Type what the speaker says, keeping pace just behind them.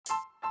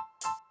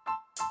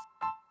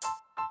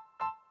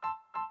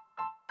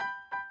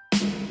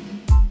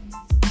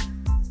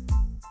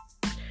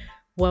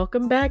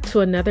Welcome back to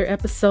another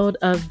episode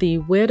of the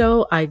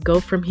Widow I Go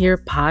From Here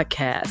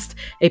podcast,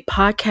 a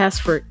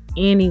podcast for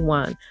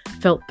anyone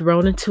felt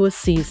thrown into a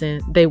season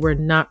they were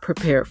not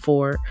prepared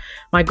for.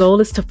 My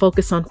goal is to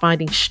focus on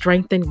finding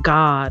strength in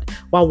God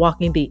while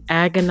walking the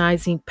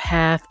agonizing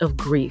path of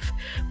grief,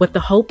 with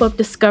the hope of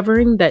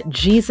discovering that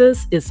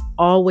Jesus is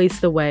always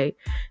the way.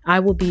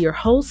 I will be your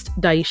host,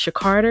 Daisha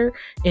Carter,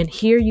 and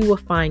here you will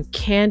find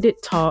candid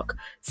talk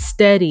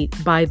steadied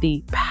by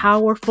the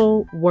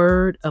powerful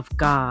Word of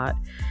God.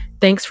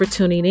 Thanks for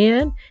tuning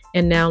in,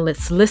 and now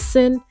let's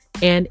listen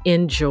and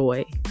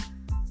enjoy.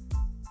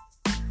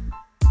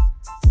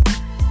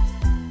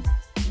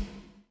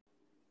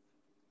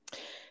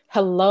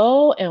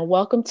 Hello, and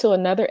welcome to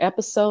another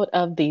episode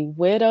of the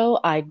Widow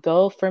I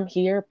Go From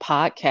Here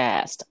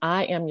podcast.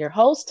 I am your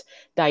host,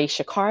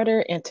 Daisha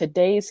Carter, and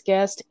today's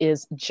guest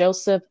is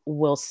Joseph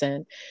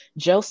Wilson.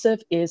 Joseph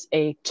is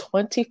a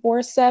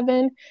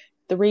 24/7,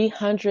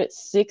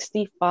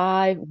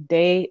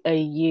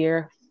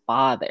 365-day-a-year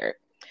father.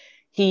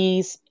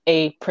 He's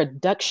a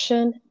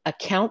production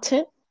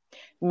accountant,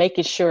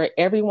 making sure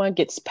everyone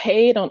gets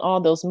paid on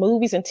all those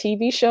movies and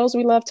TV shows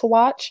we love to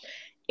watch.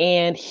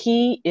 And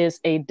he is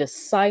a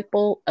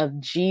disciple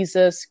of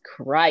Jesus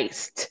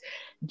Christ.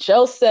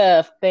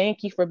 Joseph,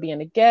 thank you for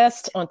being a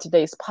guest on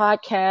today's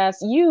podcast.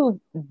 You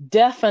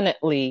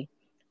definitely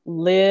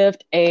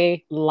lived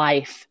a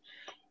life.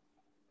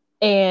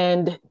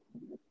 And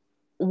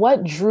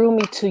what drew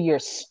me to your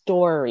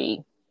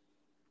story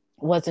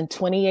was in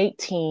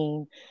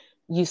 2018,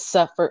 you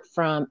suffered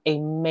from a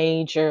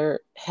major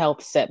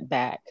health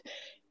setback,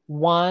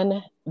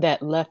 one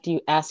that left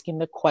you asking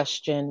the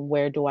question,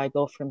 where do I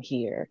go from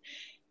here?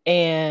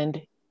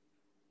 And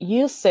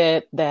you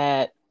said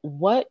that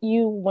what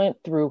you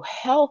went through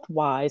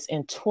health-wise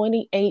in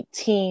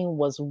 2018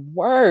 was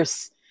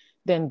worse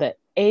than the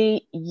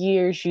 8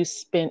 years you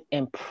spent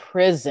in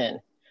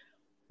prison.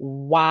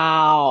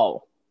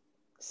 Wow.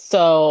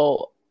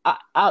 So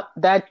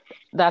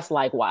that's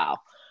like, wow.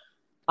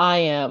 I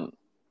am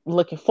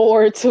looking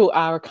forward to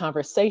our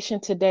conversation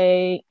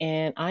today,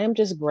 and I am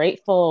just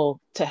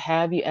grateful to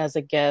have you as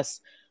a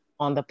guest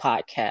on the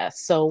podcast.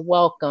 So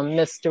welcome,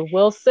 Mr.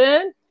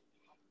 Wilson.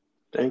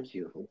 Thank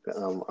you.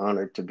 I'm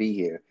honored to be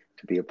here,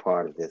 to be a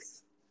part of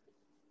this.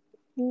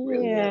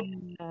 Really Yeah.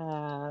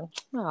 am.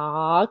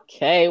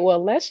 Okay,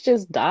 well, let's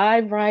just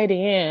dive right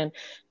in.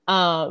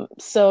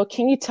 So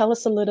can you tell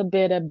us a little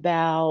bit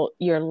about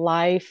your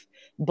life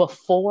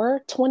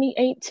before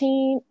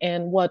 2018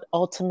 and what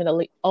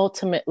ultimately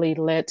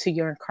led to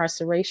your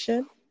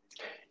incarceration?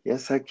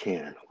 Yes, I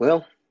can.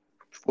 Well,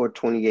 for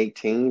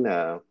 2018,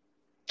 I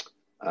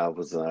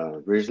was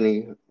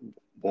originally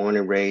born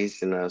and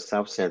raised in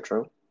South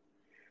Central.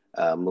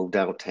 Moved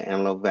out to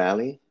Antelope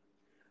Valley,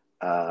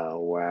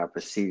 where I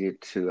proceeded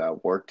to. I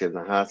worked in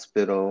the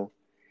hospital,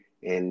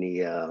 in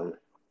the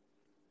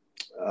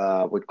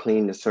would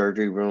clean the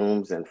surgery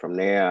rooms, and from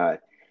there I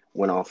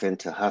went off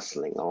into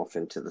hustling, off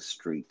into the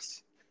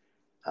streets.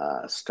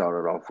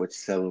 Started off with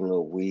selling a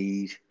little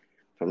weed.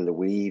 From the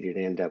weed, it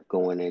ended up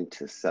going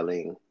into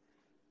selling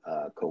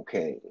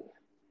cocaine.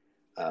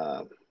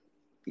 Uh,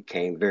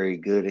 Became very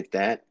good at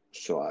that,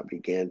 so I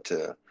began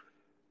to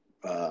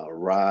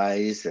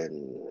rise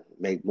and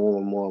make more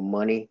and more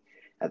money.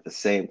 At the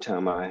same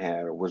time,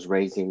 was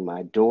raising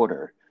my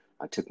daughter.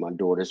 I took my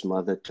daughter's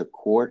mother to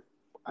court.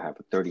 I have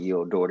a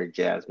 30-year-old daughter,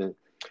 Jasmine.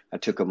 I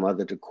took her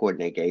mother to court,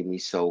 and they gave me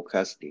sole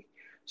custody.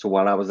 So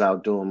while I was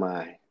out doing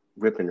my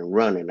ripping and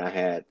running, I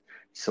had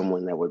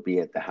someone that would be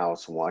at the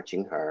house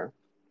watching her,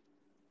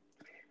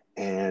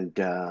 and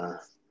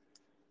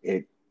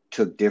it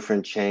took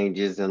different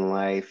changes in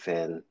life,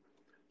 and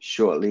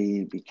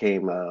shortly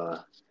became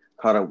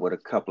caught up with a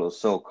couple of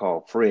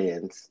so-called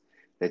friends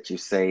that you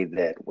say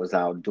that was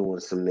out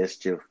doing some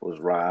mischief, was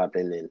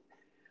robbing, and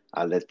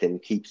I let them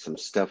keep some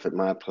stuff at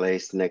my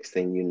place. Next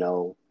thing you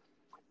know,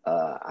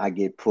 I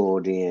get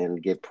pulled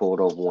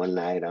over one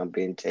night. I'm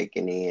being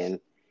taken in,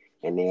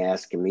 and they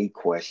asking me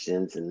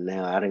questions, and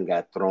now I done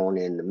got thrown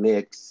in the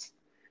mix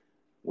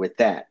with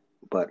that.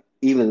 But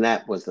even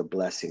that was a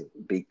blessing,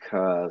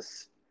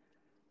 because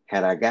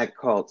had I got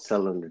caught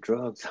selling the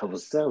drugs I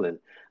was selling,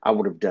 I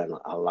would have done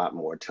a lot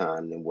more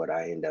time than what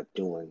I ended up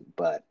doing.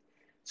 But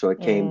so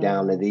it came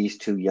down to Mm, these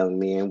two young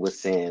men was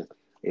saying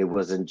it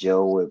wasn't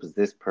Joe, it was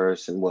this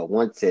person. Well,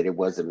 one said it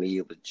wasn't me,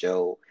 it was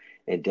Joe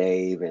and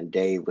Dave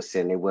was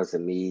saying it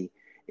wasn't me,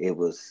 it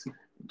was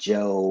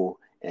Joe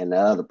and the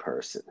other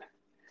person.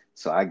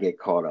 So I get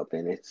caught up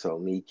in it. So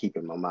me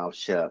keeping my mouth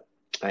shut,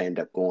 I end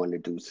up going to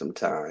do some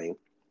time.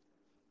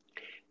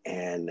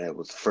 And it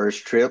was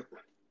first trip,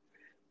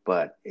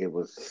 but it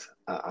was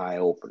an eye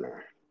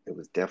opener. It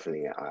was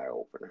definitely an eye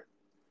opener.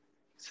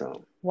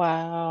 So,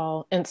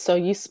 wow. And so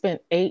you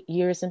spent 8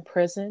 years in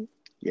prison?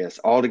 yes,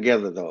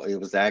 altogether though, it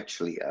was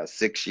actually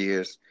 6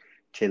 years,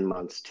 10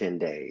 months, 10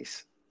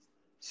 days.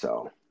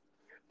 So,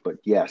 but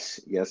yes,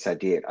 I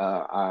did.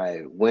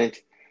 I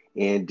went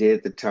and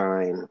did the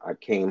time. I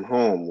came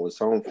home, was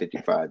home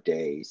 55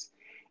 days,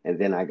 and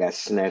then I got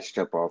snatched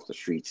up off the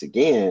streets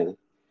again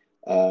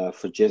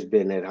for just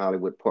being at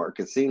Hollywood Park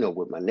Casino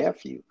with my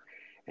nephew.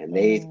 And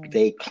Mm,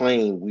 they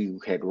claimed we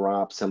had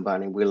robbed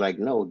somebody. And we're like,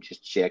 no,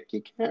 just check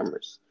your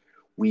cameras.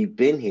 We've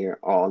been here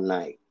all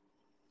night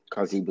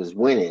because he was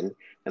winning,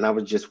 and I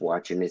was just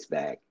watching his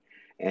back.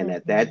 And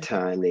at that mhm,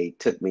 time, they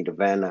took me to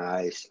Van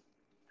Nuys,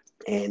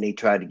 and they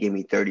tried to give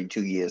me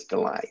 32 years to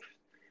life.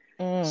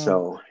 mm,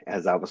 So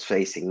as I was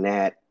facing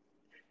that,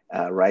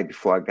 right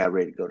before I got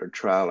ready to go to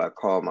trial, I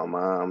called my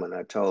mom and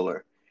I told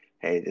her,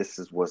 "Hey, this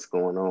is what's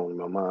going on."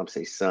 My mom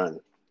said, "Son,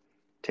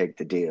 take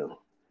the deal."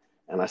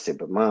 And I said,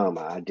 "But mom,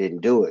 I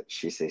didn't do it."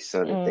 She said,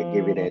 "Son, if they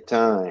give you mm, that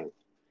time,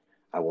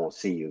 I won't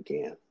see you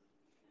again.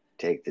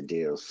 Take the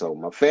deal." So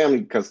my family,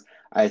 because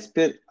I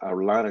spent a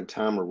lot of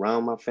time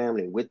around my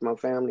family, with my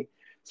family,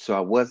 so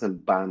I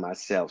wasn't by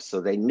myself.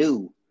 So they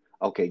knew,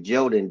 okay,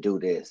 Joe didn't do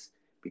this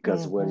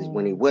because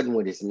when he mhm. wasn't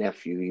with his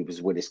nephew, he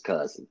was with his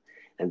cousin.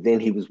 And then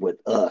he was with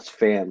us,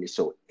 family.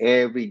 So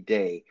every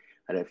day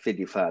out of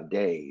 55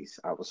 days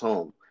I was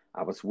home,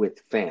 I was with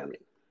family,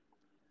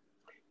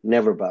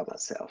 never by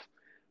myself.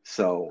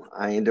 So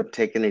I ended up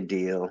taking a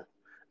deal.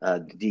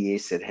 The DA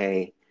said,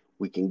 "Hey,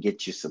 we can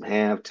get you some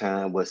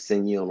halftime. We'll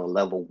send you on a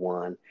level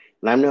one."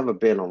 And I've never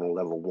been on a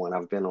level one.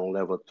 I've been on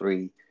level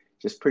three,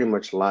 just pretty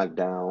much locked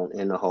down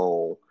in the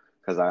hole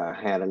because I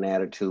had an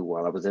attitude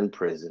while I was in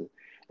prison.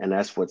 And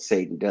that's what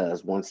Satan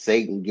does. Once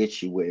Satan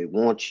gets you where he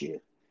wants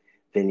you,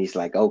 then he's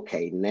like,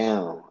 "Okay,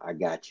 now I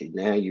got you.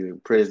 Now you're in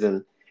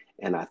prison."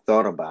 And I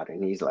thought about it.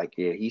 And he's like,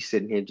 "Yeah, he's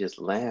sitting here just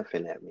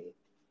laughing at me.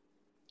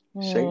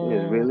 Satan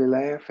is Mm, really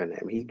laughing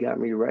at me. He got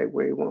me right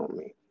where he want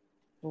me."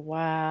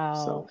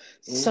 wow.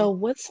 So, So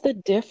what's the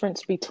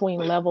difference between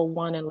level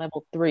one and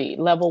level three?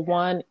 Level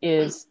one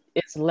is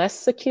less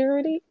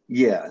security?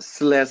 yeah,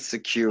 it's less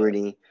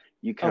security.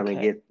 You kind of Okay.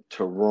 get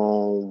to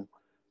roam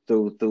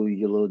through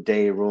your little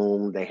day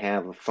room. They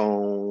have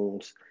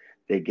phones.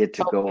 They get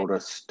to Okay. go to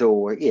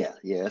store. Yeah,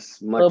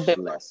 yes, A little much bit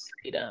more less.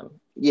 freedom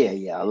Yeah,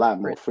 yeah, a in lot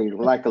more prison. freedom,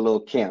 like a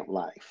little camp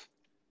life.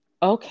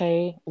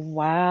 Okay.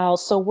 Wow.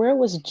 So where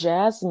was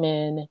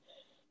Jasmine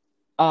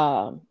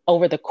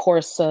over the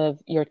course of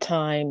your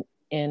time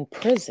in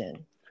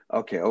prison?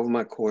 Okay, over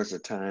my course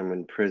of time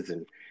in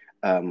prison,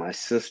 my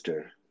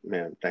sister,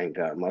 man, thank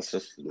God, my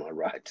sister's my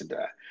ride to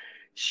die.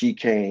 She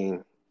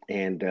came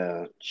and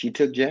she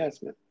took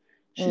Jasmine.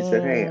 She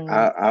said, "Hey,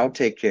 Mm, I'll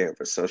take care of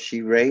her." So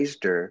she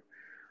raised her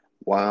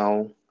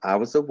while I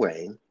was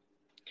away.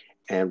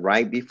 And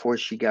right before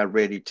she got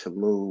ready to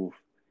move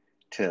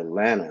to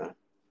Atlanta,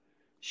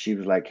 she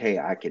was like, "Hey,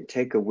 I can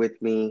take her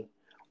with me,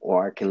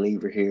 or I can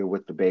leave her here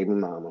with the baby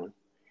mama,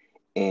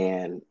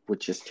 and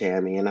which is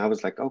Tammy." And I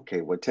was like,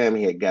 "Okay." Well,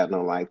 Tammy had gotten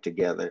her life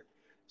together.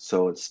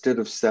 So instead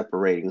of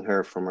separating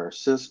her from her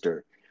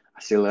sister,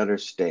 I said, "Let her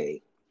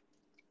stay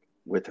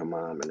with her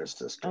mom and her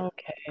sister."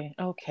 okay.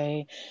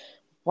 Okay.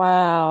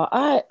 Wow.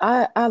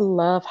 I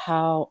love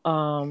how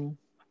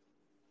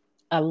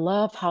I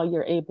love how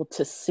you're able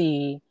to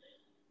see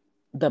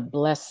the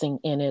blessing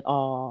in it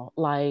all.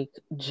 Like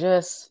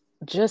just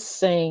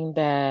saying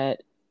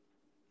that,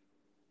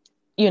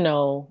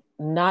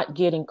 not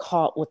getting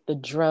caught with the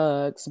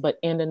drugs, but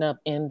ending up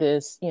in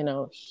this,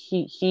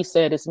 he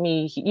said it's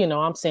me,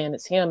 I'm saying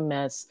it's him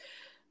mess.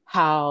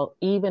 How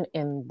even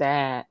in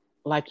that,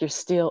 like you're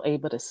still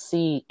able to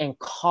see and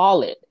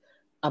call it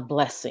a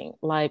blessing.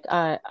 Like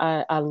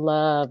I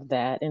love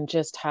that, and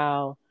just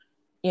how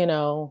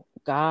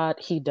God,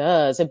 he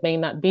does. It may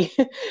not be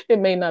it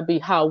may not be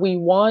how we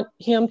want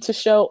him to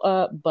show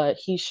up, but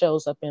he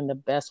shows up in the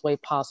best way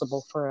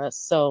possible for us.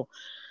 So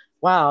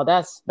wow,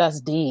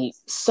 that's deep.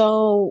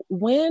 So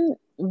when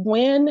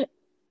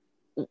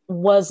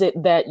was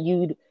it that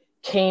you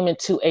came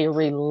into a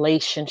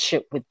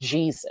relationship with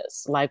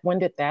Jesus? Like when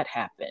did that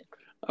happen?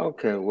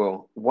 Okay,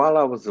 well, while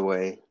I was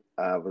away,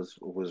 I was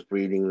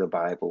reading the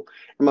Bible.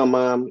 And my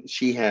mom,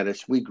 she had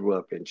us, we grew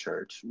up in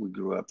church. We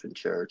grew up in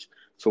church.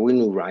 So we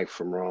knew right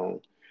from wrong.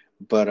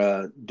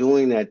 But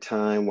during that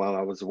time while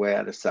I was away,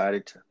 I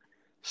decided to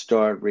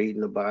start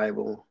reading the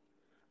Bible.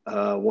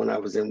 When I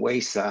was in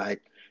Wayside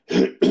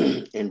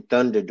in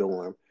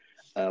Thunderdorm,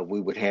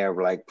 we would have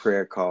like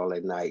prayer call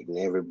at night, and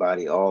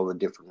everybody, all the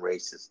different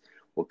races,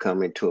 would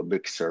come into a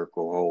big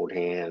circle, hold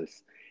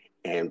hands,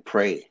 and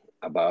pray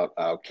about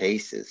our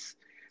cases.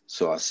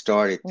 So I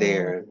started Mm,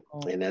 there,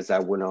 and as I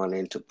went on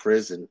into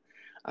prison,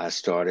 I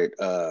started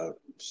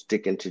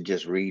sticking to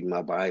just reading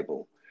my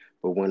Bible.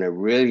 But when I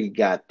really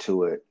got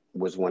to it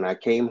was when I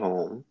came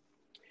home,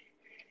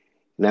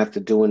 and after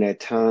doing that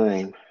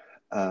time,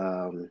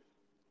 um,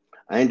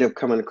 I ended up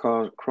coming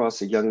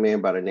across a young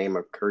man by the name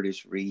of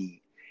Curtis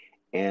Reed,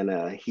 and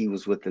he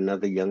was with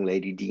another young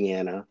lady,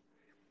 Deanna,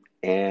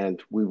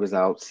 and we was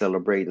out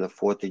celebrating the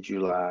 4th of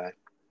July,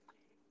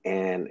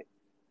 and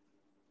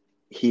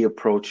he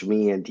approached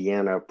me, and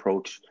Deanna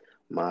approached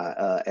my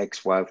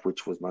ex-wife,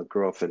 which was my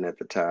girlfriend at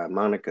the time,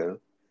 Monica.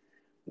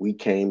 We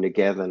came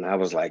together, and I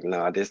was like,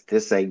 "Nah,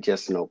 this ain't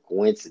just no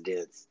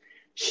coincidence."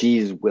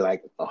 She's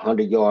like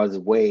 100 yards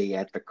away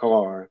at the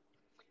car,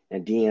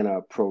 and Deanna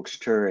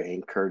approached her,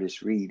 and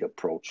Curtis Reed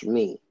approached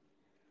me.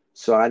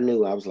 So I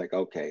knew, I was like,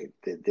 okay,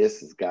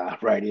 this is God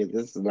right here.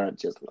 This is not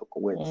just no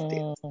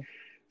coincidence. Mm,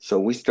 So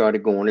we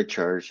started going to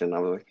church, and I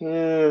was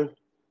like,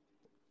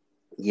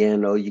 yeah,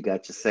 no, you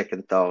got your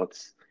second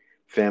thoughts.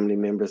 Family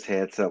members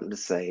had something to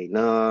say.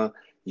 Nah,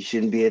 you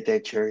shouldn't be at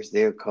that church.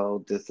 They're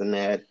called this and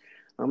that.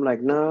 I'm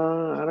like,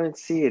 nah, I don't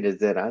see it as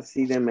that. I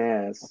see them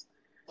as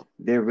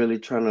they're really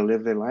trying to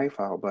live their life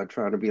out by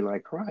trying to be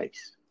like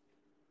Christ.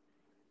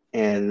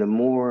 And the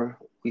more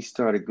we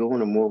started going,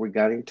 the more we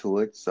got into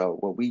it. So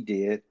what we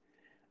did,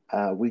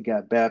 we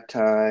got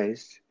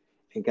baptized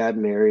and got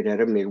married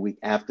at a midweek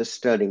after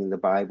studying the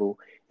Bible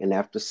and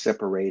after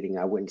separating.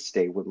 I went and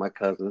stayed with my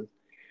cousin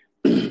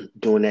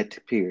during that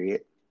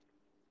period.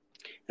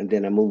 And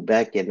then I moved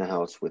back in the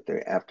house with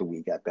her after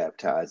we got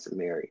baptized and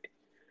married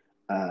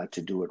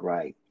to do it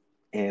right.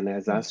 And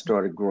as I mhm.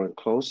 started growing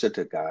closer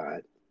to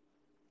God,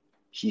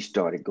 she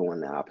started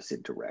going the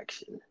opposite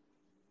direction.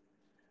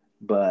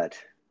 But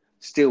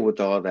still, with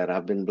all that,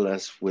 I've been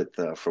blessed with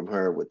from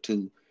her with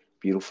two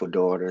beautiful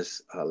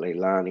daughters.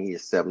 Leilani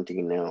is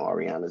 17 now,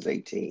 Ariana's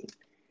 18.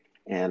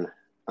 And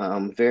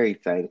I'm very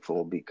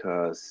thankful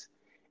because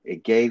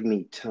it gave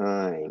me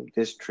time,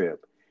 this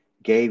trip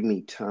gave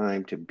me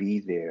time to be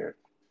there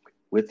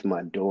with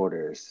my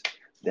daughters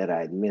that I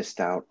had missed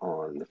out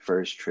on the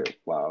first trip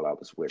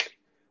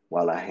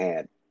while I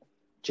had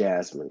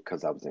Jasmine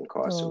because I was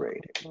Mm,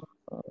 incarcerated.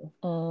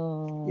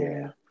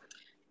 Yeah. mm.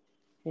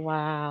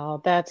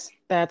 Wow,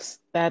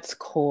 that's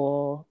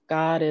cool.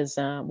 God is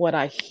what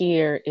I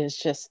hear is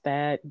just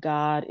that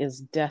God is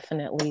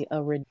definitely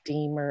a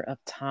redeemer of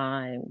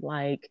time.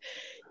 Like,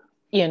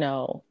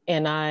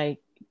 and I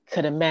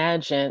could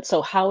imagine.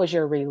 So how is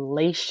your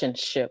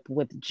relationship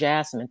with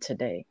Jasmine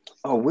today?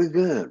 Oh, we're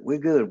good. We're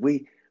good.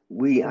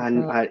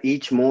 Mhm, I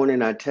each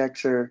morning I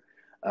text her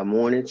a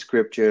morning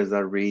scripture as I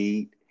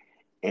read,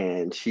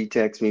 and she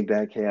texts me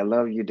back, "Hey, I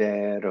love you,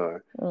 Dad."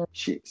 Or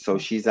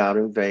she's out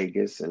in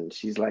Vegas, and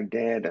she's like,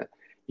 "Dad,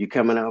 you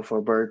coming out for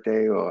a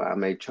birthday?" Or I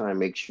may try and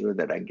make sure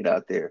that I get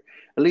out there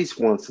at least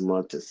once a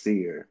month to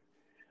see her.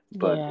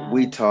 But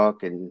we yeah.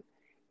 talk,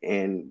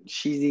 and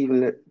she's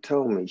even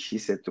told me, she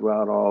said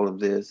throughout all of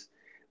this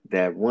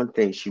that one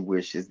thing she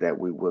wishes that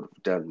we would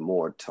have done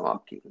more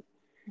talking.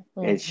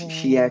 And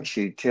she Hmm.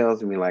 actually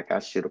tells me like I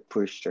should have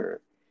pushed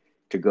her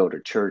to go to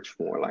church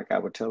more. Like I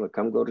would tell her,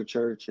 come go to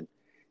church. And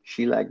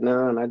she like,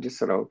 no. And I just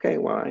said, okay,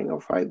 well, I ain't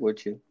gonna fight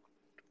with you.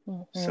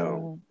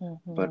 So, Hmm.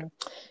 but Hmm.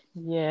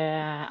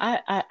 Yeah,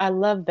 I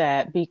love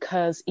that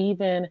because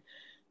even,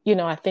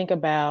 I think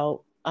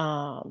about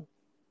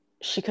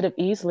she could have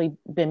easily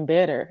been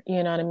bitter,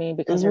 you know what I mean?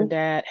 Because her hmm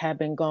dad had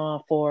been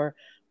gone for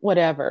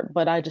whatever.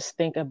 But I just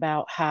think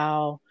about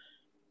how,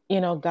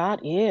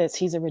 God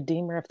he's a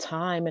redeemer of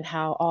time, and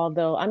how,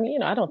 although, I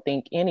mean, I don't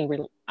think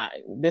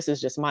this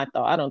is just my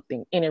thought. I don't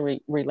think any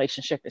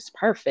relationship is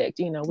perfect.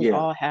 We yeah,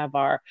 all have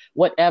our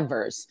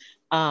whatevers,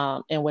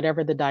 and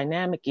whatever the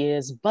dynamic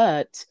is,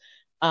 but,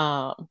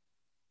 um,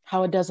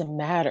 how it doesn't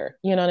matter,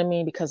 you know what I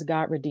mean? Because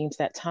God redeems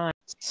that time.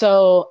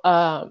 So,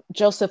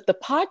 Joseph, the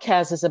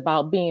podcast is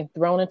about being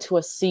thrown into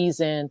a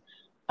season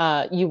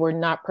you were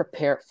not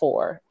prepared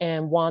for,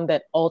 and one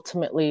that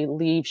ultimately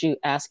leaves you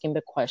asking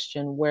the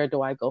question, where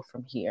do I go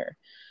from here?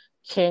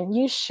 Can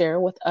you share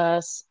with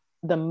us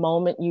the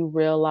moment you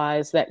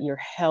realized that your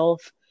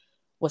health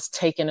was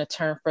taking a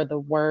turn for the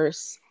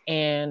worse,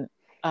 and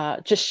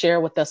just share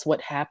with us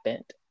what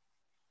happened?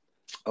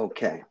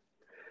 okay.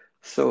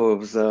 So it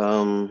was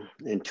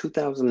in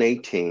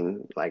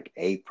 2018, like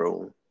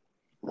April,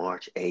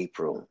 March,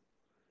 April.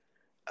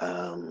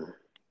 Um,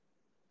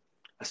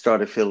 I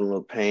started feeling a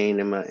little pain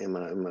in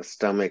my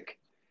stomach,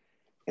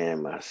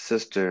 and my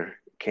sister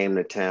came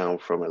to town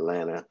from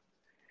Atlanta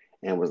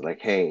and was like,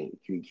 "Hey,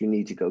 you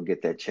need to go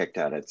get that checked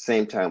out." At the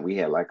same time, we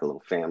had like a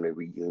little family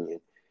reunion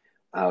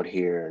out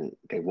here, and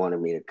they wanted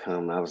me to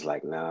come. I was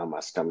like, "Nah, my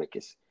stomach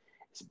is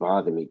it's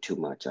bothering me too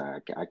much. I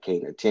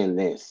can't attend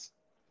this."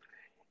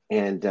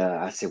 And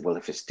I said, "Well,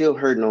 if it's still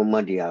hurting on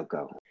Monday, I'll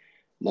go."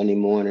 Monday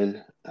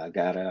morning, I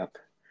got up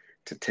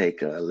to take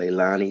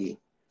Leilani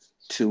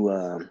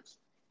to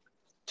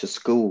to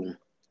school,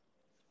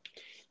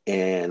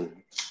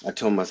 and I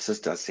told my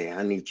sister, I said,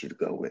 "I need you to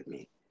go with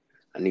me.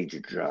 I need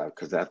you to drive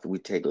because after we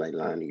take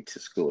Leilani to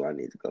school, I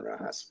need to go to the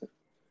hospital."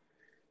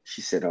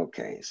 She said,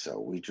 okay. So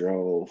we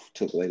drove,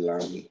 took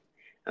Leilani.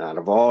 And out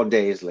of all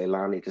days,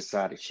 Leilani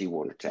decided she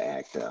wanted to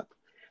act up.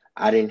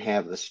 I didn't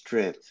have the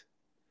strength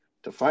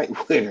to fight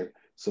with her.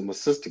 So my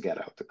sister got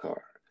out the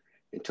car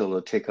and told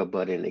her to take her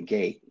butt in the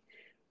gate.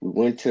 We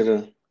went to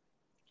the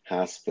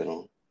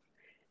hospital,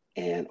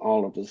 and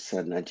all of a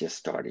sudden I just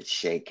started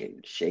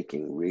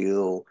shaking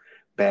real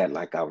bad,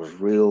 like I was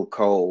real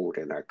cold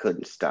and I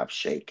couldn't stop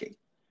shaking.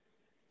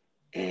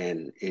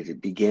 And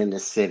it began to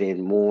set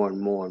in more and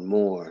more and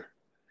more.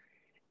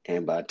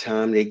 And by the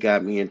time they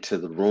got me into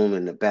the room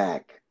in the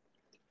back,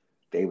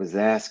 they was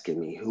asking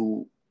me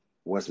who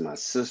was my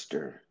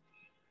sister.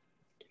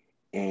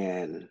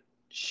 And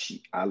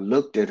I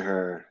looked at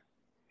her,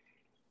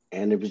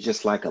 and it was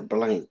just like a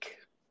blank.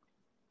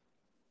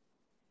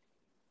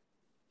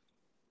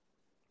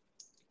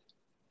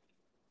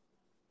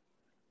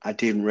 I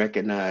didn't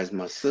recognize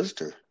my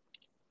sister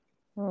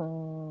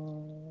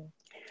Mm.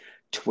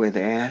 to where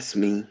they asked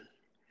me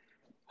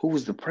who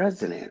was the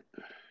president.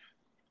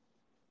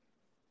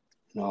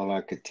 And all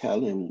I could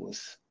tell him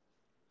was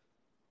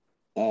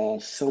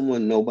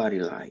someone nobody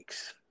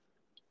likes.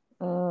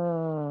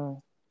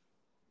 Mm.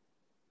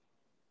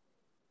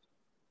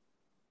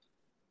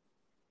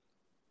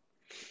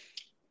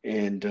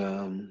 And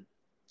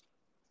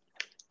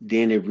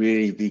then it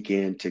really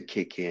began to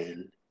kick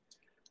in,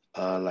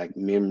 like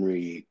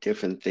memory,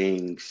 different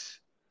things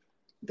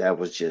that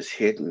was just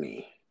hitting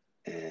me.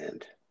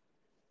 And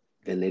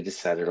then they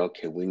decided,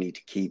 okay, we need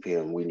to keep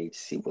him. We need to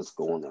see what's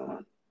going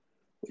on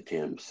with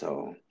him.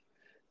 So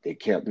they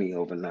kept me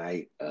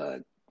overnight,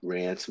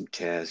 ran some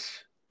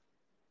tests.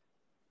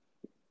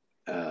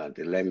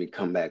 They let me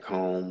come back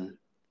home.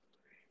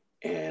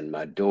 And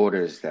my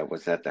daughters that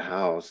was at the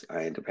house,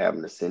 I ended up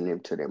having to send them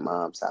to their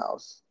mom's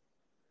house.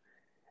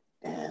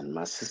 And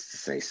my sister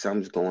say,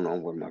 something's going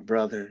on with my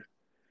brother.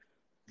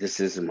 This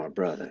isn't my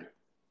brother.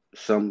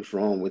 Something's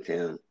wrong with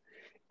him,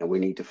 and we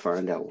need to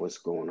find out what's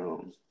going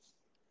on.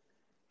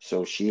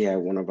 So she had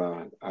one of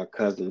our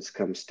cousins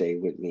come stay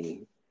with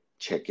me,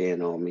 check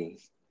in on me.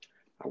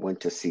 I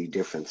went to see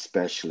different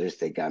specialists.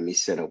 They got me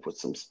set up with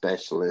some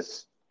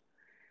specialists.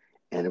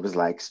 And it was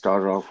like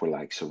started off with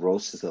like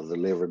cirrhosis of the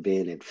liver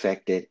being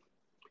infected.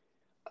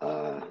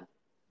 Uh,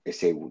 they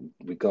say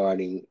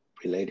regarding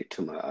related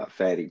to my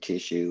fatty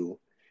tissue.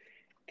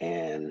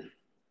 And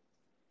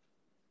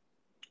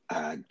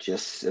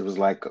it was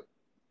like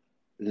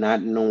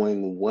not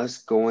knowing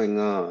what's going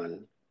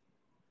on,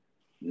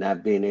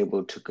 not being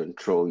able to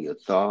control your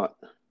thought,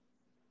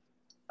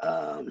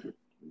 um,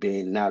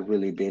 being not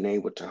really being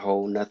able to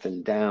hold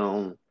nothing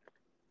down,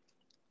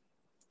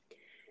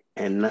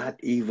 and not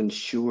even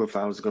sure if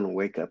I was going to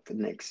wake up the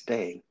next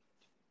day.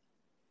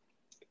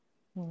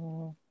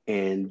 Mm.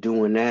 And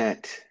doing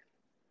that,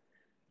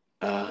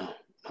 uh,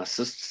 my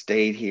sister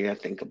stayed here, I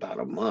think about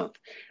a month,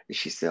 and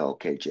she said,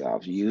 "Okay, Joe,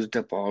 I've used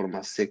up all of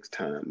my sick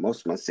time,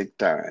 most of my sick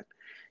time."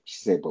 She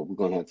said, "But I'm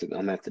gonna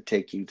have to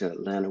take you to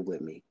Atlanta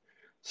with me.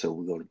 So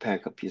we're gonna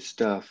pack up your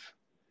stuff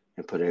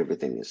and put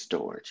everything in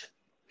storage."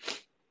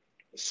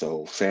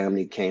 So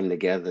family came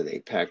together. They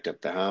packed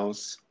up the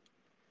house.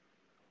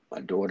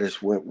 My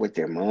daughters went with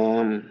their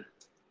mom,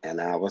 and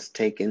I was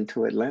taken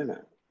to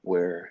Atlanta,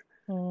 where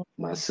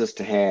my Mm.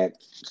 sister had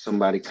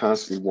somebody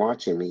constantly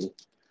watching me.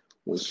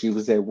 When she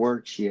was at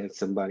work, she had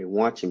somebody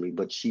watching me,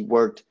 but she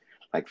worked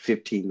like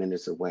 15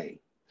 minutes away,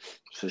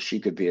 so she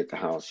could be at the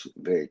house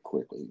very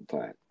quickly.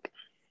 But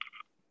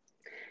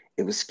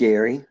it was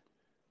scary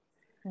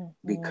Mm.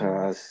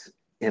 because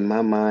in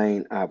my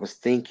mind, I was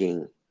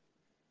thinking,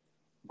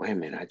 wait a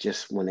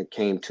minute, when it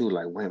came to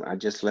like, wait a minute, I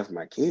just left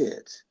my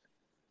kids.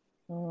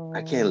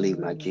 I can't leave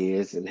my Mm.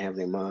 kids and have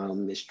their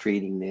mom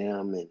mistreating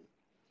them. And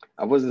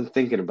I wasn't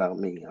thinking about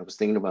me. I was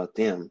thinking about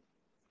them.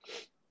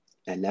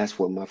 And that's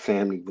what my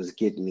family was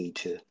getting me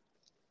to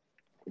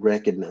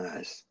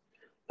recognize.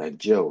 Like,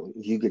 Joe,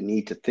 you could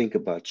need to think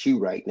about you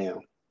right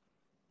now.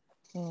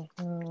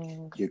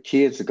 Mhm. Your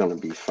kids are going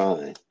to be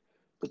fine,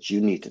 but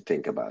you need to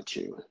think about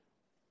you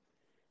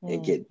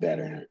and get Mhm.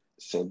 better.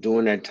 So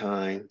during that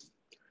time,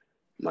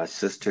 my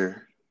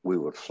sister, we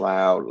would fly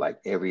out like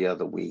every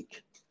other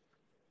week,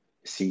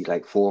 see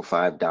like 4 or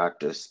 5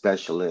 doctors,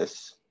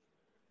 specialists,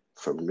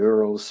 from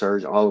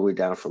neurosurgeon all the way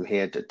down from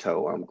head to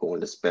toe. I'm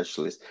going to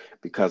specialists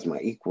because my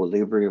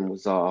equilibrium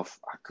was off.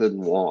 I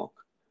couldn't walk.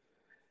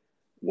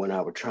 When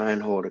I would try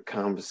and hold a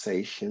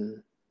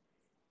conversation,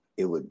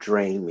 it would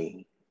drain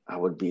me. I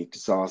would be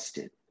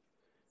exhausted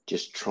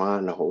just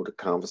trying to hold a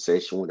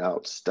conversation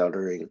without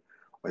stuttering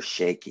or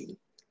shaking.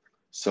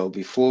 So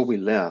before we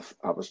left,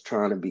 I was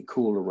trying to be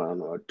cool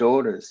around our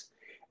daughters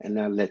and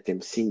not let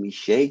them see me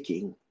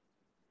shaking,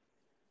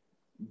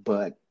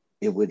 but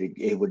it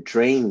would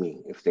drain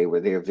me if they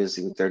were there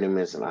visiting 30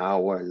 minutes an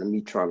hour and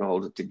me trying to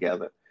hold it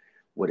together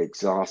would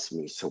exhaust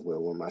me. So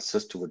when my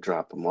sister would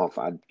drop them off,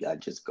 I'd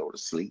just go to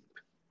sleep.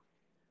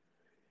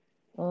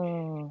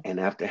 Mm. And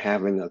after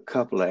having a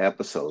couple of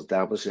episodes,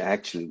 that was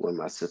actually when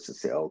my sister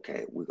said,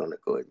 okay, we're going to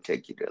go ahead and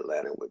take you to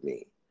Atlanta with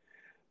me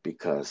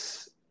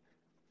because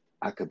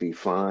I could be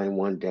fine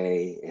one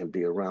day and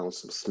be around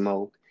some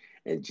smoke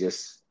and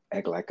just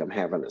act like I'm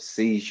having a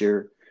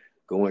seizure,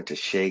 going to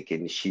shake,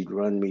 and she'd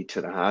run me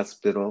to the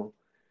hospital.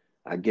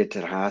 I get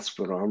to the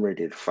hospital, I'm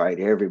ready to fight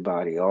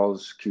everybody, all the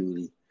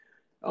security,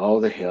 all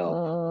the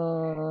help.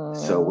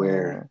 So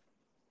where Mm.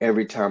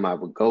 every time I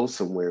would go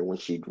somewhere, when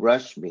she'd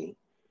rush me,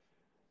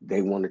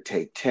 they want to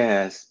take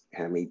tests,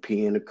 have me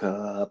pee in a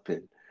cup,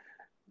 and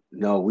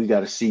no, we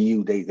got to see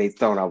you. They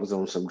thought I was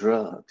on some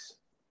drugs,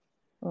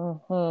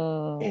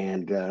 Mhm.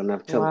 and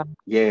I'm telling, Wow.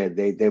 yeah,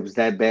 they was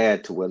that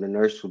bad to where the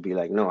nurse would be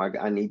like, no,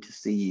 I need to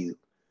see you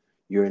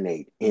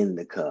urinate in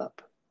the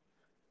cup.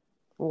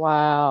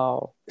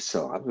 Wow.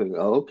 So I was like,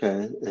 oh,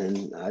 okay,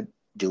 and I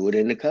do it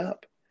in the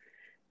cup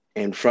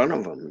in front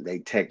of them. They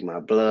take my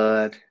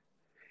blood.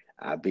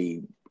 I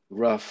be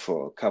rough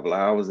for a couple of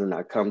hours, and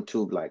I come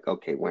to like,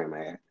 okay, where am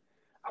I at?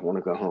 I want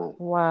to go home.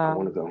 I Wow.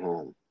 want to go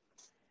home.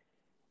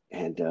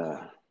 And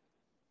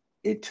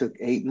it took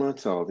 8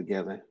 months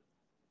altogether,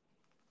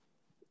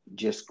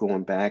 just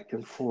going back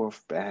and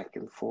forth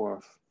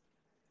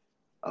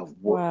of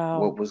what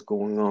Wow. was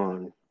going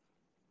on.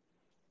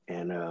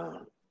 And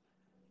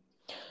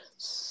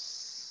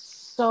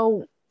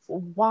So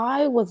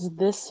why was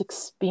this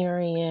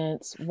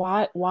experience,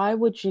 why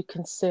would you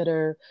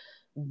consider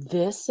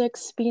this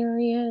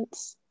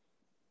experience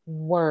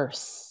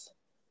worse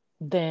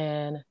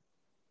than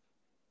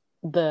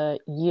the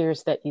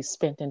years that you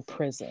spent in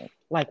prison?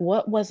 Like,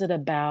 what was it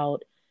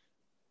about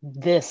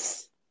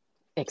this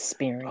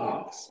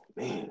oh experience?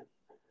 man,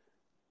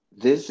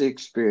 this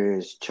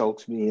experience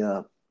chokes me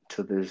up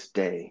to this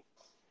day,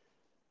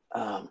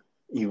 um,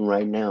 even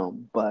right now.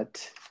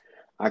 But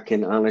I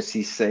can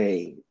honestly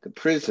say the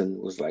prison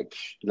was like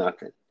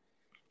nothing.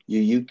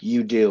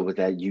 You deal with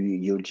that.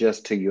 You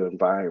adjust to your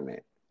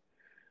environment.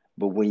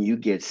 But when you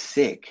get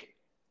sick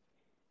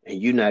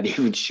and you're not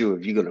even sure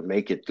if you're gonna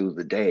make it through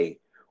the day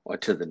or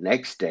to the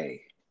next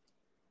day,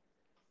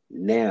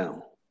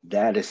 now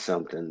that is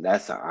something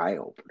that's an eye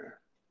opener.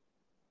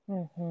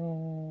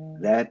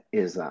 Mm-hmm. That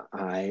is an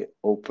eye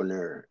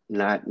opener,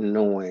 not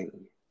knowing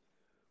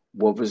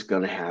what was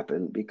going to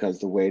happen because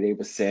the way they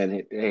were saying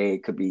it, hey,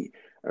 it could be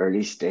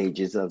early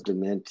stages of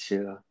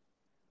dementia.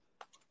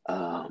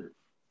 Um,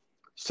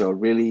 so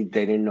really,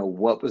 they didn't know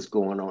what was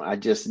going on. I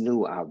just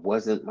knew I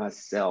wasn't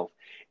myself.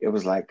 It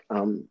was like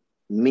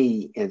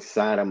me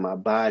inside of my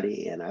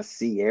body, and I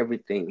see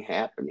everything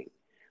happening,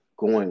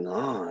 going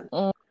on,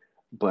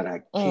 but I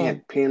Mm-hmm.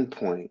 can't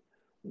pinpoint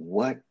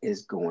what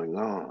is going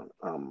on.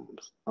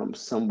 I'm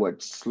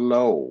somewhat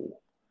slow.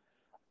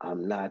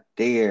 I'm not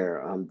there.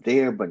 I'm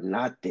there, but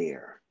not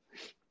there.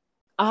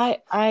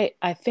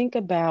 I think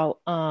about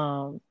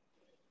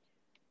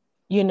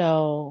you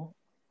know,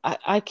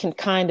 I can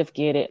kind of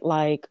get it.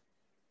 Like,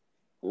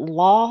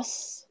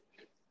 loss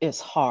is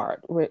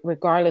hard,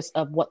 regardless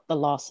of what the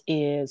loss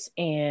is.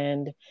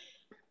 And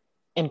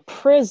in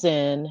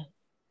prison,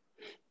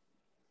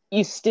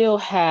 you still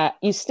had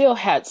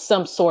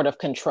some sort of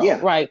control, Yeah,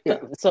 right? yeah,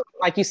 So,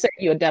 like you said,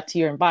 you adapt to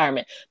your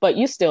environment, but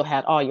you still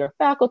had all your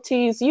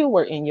faculties. You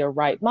were in your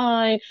right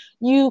mind.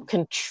 You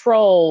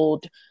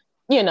controlled,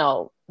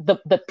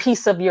 the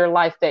piece of your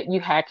life that you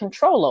had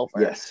control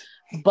over. yes,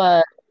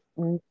 But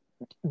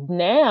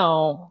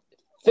now,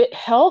 fit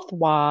health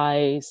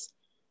wise,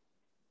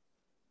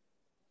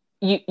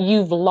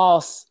 you've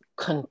lost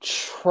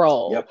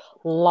control, yep,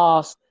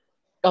 loss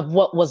of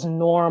what was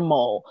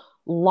normal,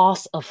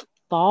 loss of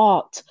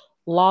thought,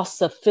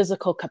 loss of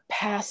physical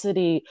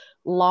capacity,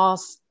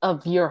 loss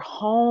of your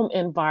home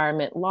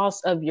environment,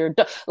 loss of your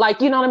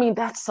like, you know what I mean?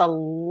 That's a yeah.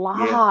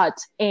 lot.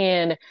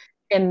 And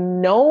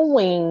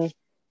knowing,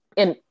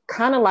 and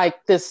kind of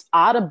like this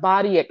out of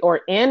body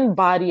or in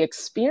body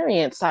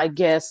experience, I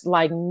guess,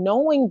 like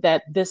knowing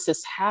that this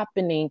is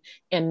happening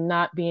and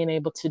not being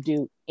able to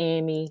do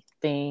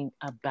anything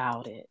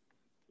about it.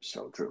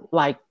 So true.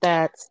 Like,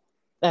 that's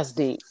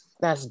deep.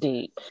 That's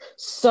deep.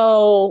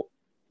 So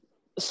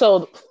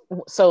so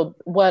so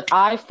what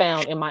I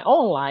found in my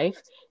own life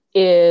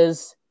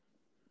is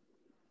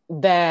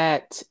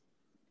that,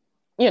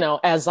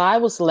 as I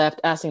was left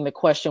asking the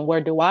question,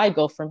 where do I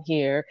go from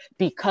here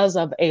because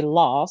of a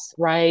loss,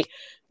 right?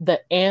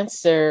 The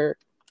answer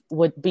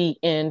would be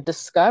in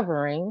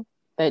discovering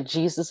that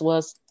Jesus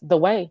was the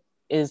way,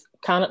 is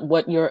kind of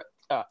what you're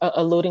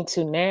alluding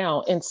to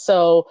now. And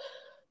so,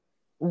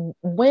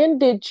 when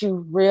did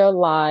you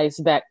realize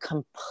that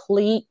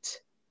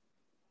complete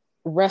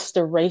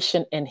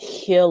restoration and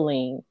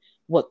healing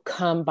would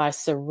come by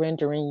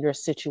surrendering your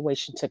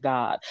situation to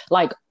God?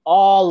 Like,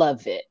 all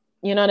of it.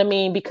 You know what I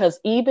mean? Because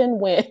even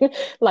when,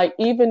 like,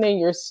 even in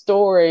your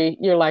story,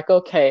 you're like,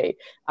 okay,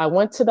 I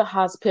went to the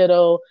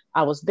hospital.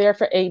 I was there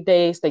for 8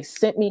 days. They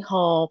sent me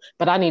home,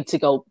 but I need to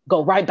go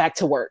right back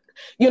to work.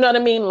 You know what I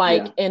mean?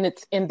 Like, Yeah,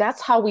 and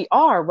that's how we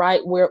are, right?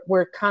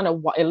 We're kind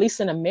of, at least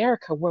in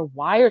America, we're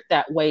wired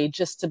that way,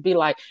 just to be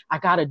like, I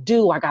gotta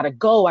do, I gotta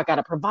go, I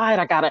gotta provide,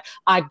 I gotta.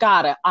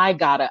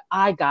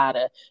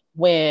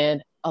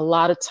 When a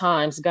lot of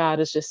times God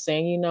is just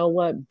saying, you know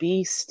what,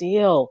 be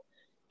still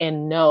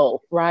and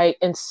know, right?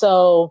 And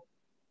so,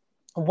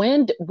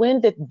 when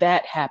did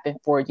that happen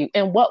for you?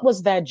 And what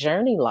was that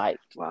journey like?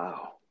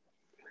 wow.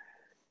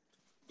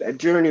 That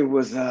journey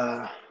was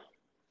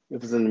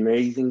it was an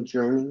amazing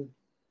journey.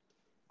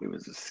 It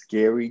was a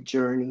scary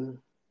journey.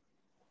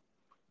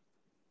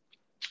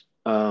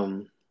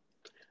 Um,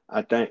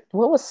 I think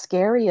What was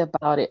scary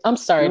about it? I'm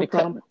sorry no to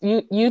cut problem,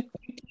 you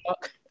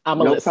talk.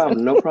 I'm a no listen.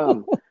 problem, no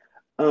problem.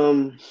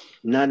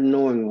 Not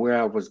knowing where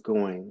I was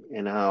going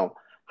and how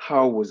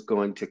I was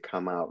going to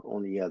come out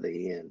on the other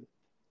end.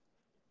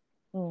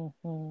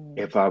 Mm-hmm.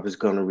 If I was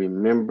going to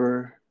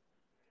remember,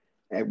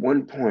 at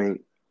one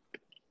point,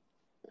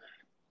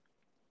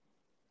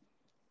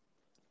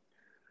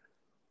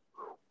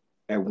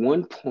 at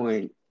one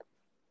point,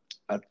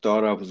 I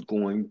thought I was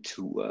going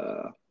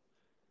to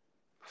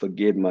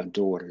forget my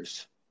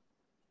daughters.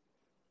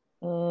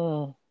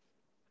 Mm.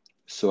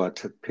 So I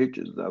took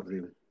pictures of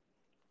them.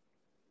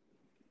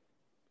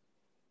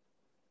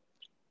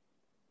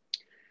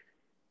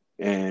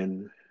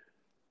 And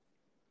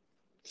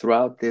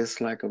throughout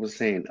this, like I was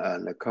saying,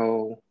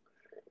 Nicole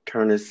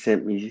Turner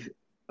sent me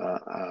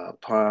a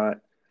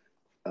podcast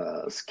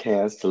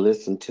to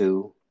listen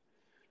to.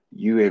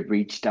 You had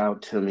reached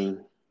out to me,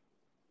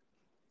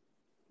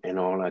 and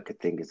all I could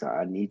think is,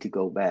 I need to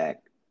go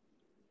back.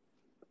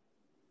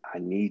 I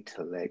need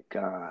to let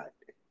God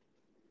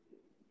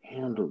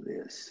handle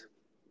this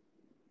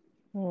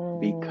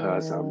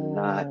because I'm Mm,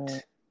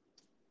 not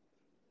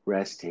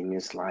resting.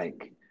 It's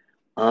like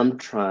I'm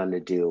trying to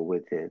deal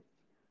with it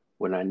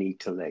when I need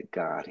to let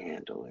God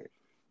handle it.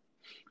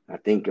 I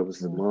think it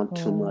was a month,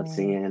 2 months mhm,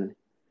 in.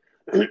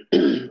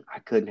 I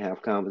couldn't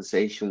have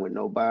conversation with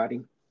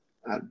nobody.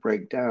 I'd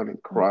break down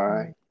and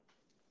cry mhm,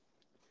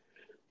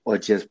 or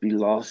just be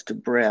lost to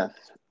breath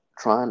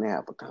trying to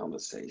have a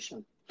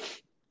conversation.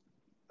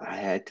 I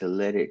had to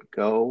let it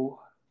go.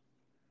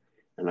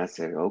 And I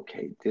said,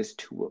 okay, this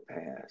too will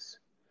pass.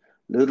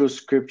 Little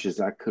scriptures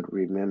I could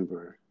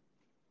remember.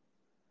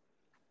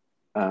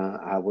 Uh,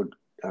 I would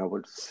I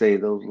would say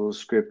those little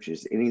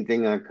scriptures.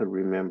 Anything I could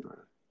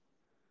remember.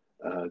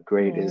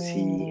 Great is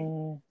He,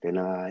 mm, then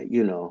I,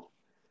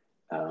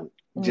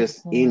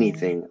 just mhm,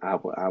 anything I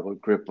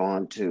would grip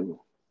onto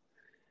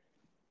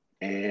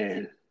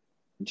and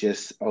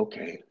just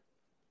okay.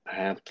 I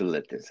have to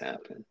let this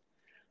happen.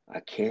 I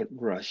can't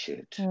rush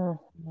it.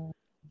 mhm.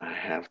 I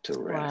have to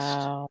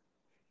rest. Wow.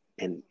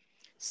 And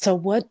So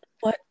what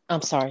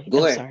I'm sorry. go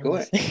I'm ahead, sorry. go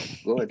ahead,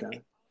 go ahead,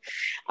 Don.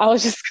 I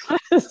was just going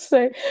to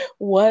say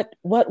what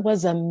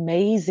was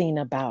amazing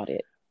about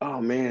it.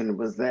 Oh man,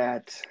 was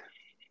that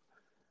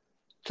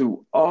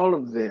through all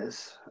of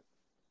this,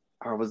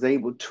 I was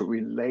able to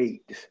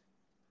relate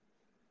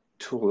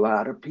to a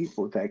lot of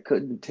people that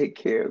couldn't take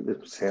care of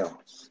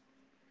themselves,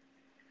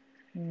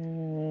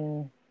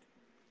 Mm,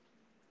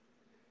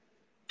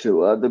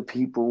 to other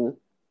people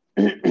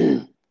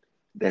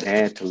that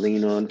had to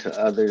lean on to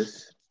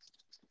others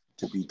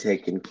to be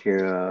taken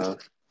care of.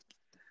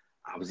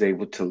 I was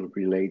able to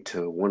relate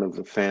to one of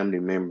the family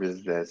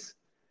members that's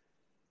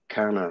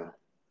kind of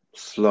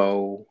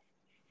slow,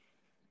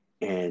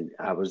 and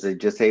I was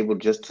just able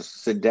just to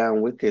sit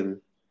down with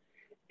him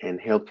and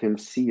help him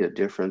see a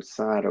different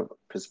side of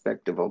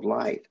perspective of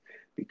life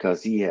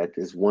because he had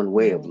this one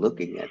way of mm,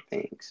 looking at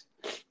things.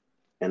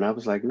 And I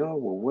was like, no,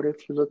 well, what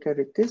if you look at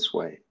it this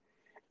way?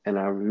 And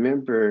I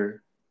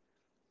remember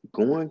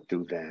going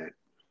through that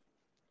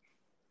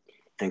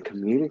and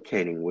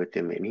communicating with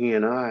him, and he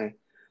and I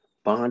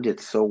bonded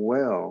so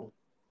well,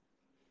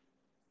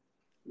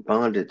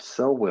 bonded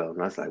so well.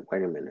 And I was like,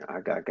 wait a minute,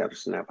 got to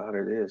snap out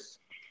of this.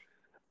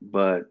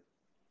 But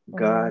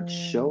God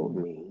showed mm,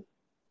 me,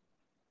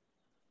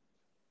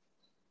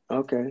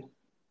 okay,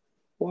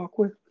 walk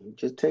with me.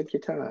 Just take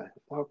your time.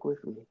 Walk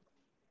with me.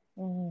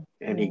 mm,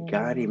 And he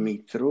guided mm, me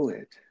through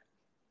it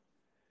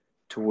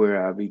to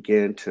where I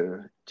began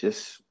to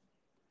just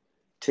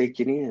take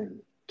it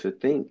in, to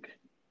think,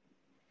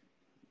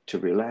 to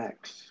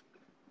relax.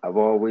 I've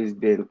always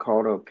been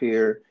caught up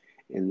here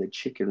in the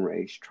chicken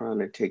race trying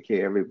to take care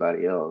of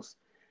everybody else.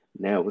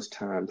 Now it was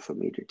time for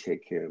me to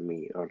take care of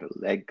me or to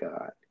let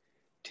God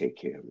take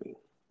care of me.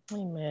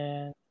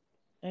 amen.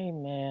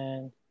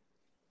 Amen.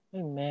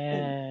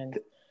 And Amen.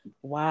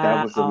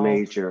 that was a Wow.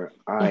 major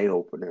eye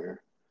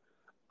opener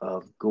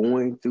of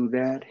going through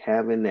that,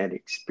 having that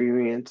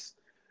experience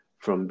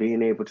from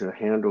being able to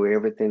handle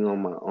everything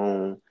on my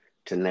own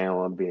to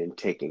now I'm being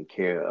taken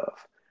care of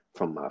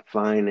from my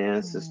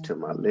finances to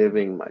my Mhm,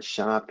 living, my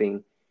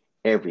shopping,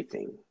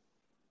 everything,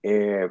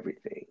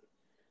 everything.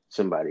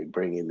 Somebody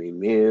bringing me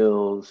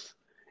meals.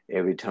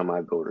 Every time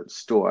I go to the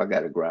store, I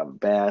got to grab a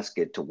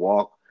basket to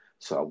walk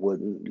so I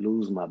wouldn't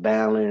lose my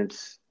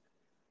balance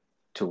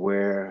to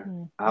where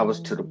I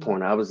was to the mhm,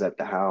 point I was at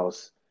the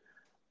house.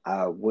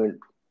 I went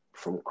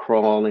from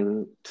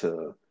crawling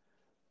to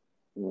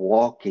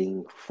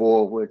walking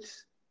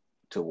forwards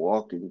to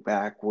walking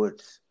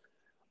backwards.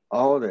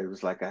 All that, it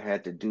was like I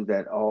had to do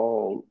that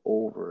all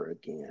over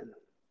again.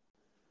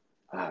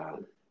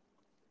 Um,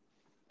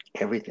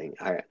 Everything.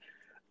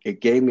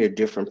 It gave me a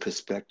different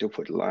perspective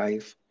with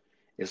life.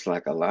 It's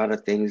like a lot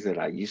of things that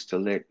I used to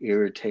let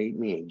irritate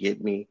me and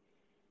get me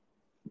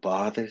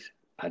bothered.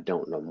 I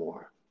don't no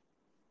more.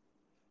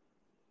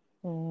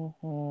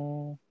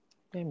 mhm.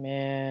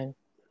 Amen.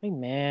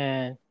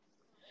 Amen.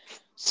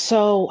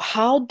 So,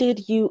 how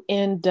did you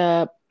end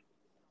up,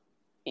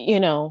 you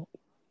know,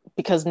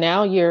 because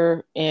now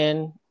you're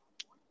in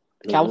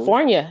Hmm.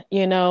 California,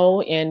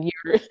 and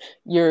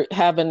you're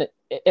having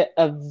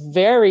a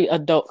very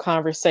adult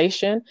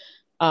conversation.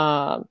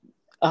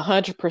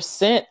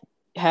 100%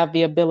 have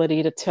the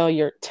ability to tell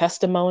your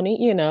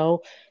testimony,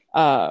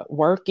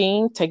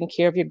 working, taking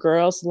care of your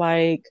girls,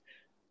 like,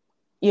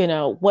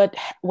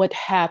 what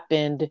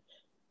happened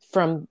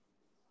from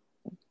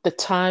the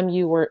time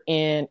you were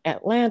in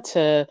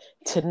Atlanta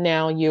to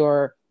now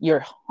you're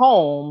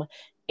home,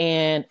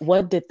 and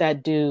what did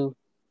that do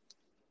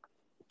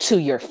to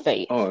your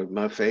faith? Oh,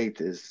 my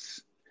faith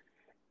is,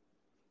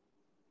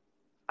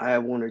 I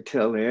want to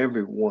tell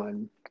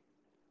everyone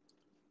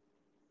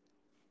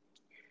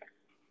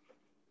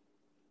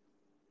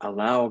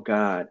allow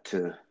God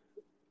to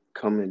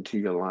come into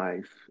your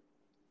life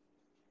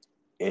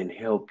and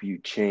help you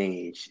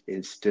change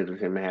instead of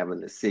him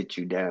having to sit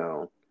you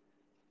down.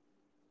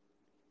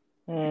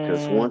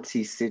 Because Mm, once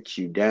he sits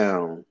you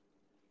down,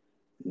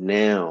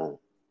 now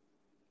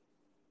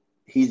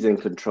he's in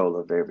control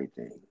of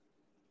everything.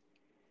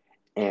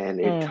 And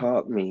it mm,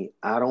 taught me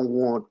I don't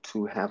want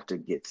to have to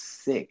get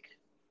sick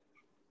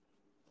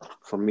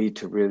for me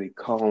to really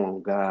call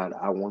on God.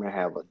 I want to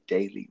have a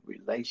daily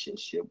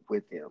relationship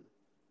with him.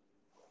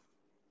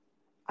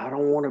 I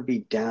don't want to be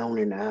down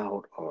and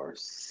out or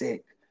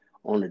sick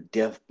on a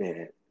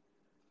deathbed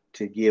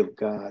to give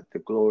God the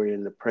glory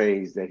and the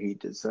praise that he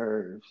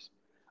deserves.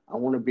 I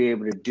want to be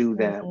able to do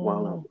that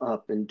while mm, I'm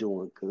up and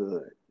doing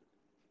good.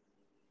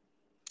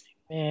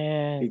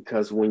 man.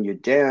 Because when you're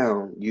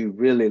down, you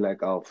really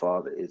like, oh,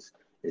 Father, is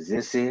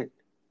this it?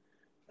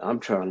 I'm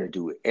trying to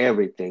do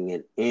everything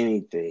and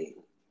anything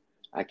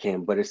I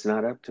can, but it's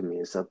not up to me.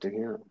 It's up to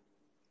him.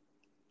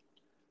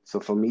 So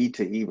for me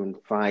to even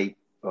fight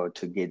or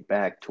to get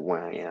back to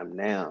where I am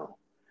now,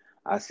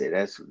 I say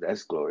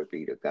that's glory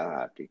be to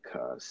God,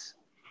 because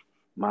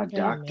my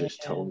doctors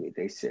told Amen. me,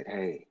 they said,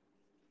 hey,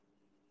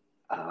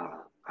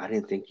 I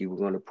didn't think you were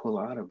going to pull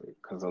out of it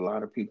because a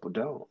lot of people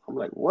don't. I'm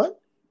like, what?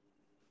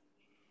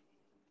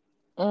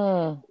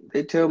 Mm,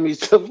 They tell me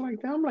stuff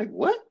like that. I'm like,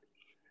 what?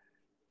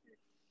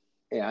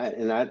 Yeah,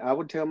 I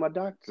would tell my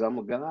doctors, I'm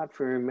a God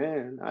fearing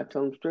man. I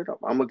tell them straight up,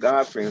 I'm a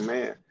God fearing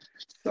man.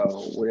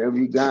 So whatever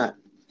you got,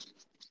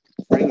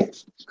 bring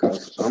it,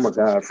 because I'm a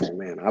God fearing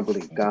man. I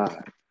believe God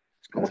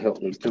is going to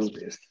help me through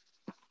this.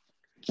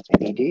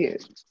 And he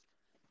did.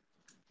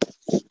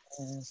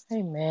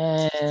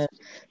 amen.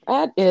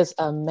 That is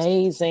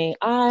amazing.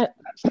 I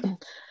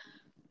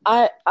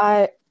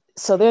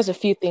so there's a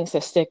few things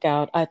that stick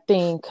out. I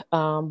think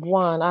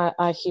one,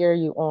 I hear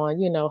you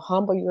on,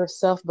 humble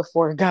yourself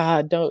before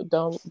God. Don't,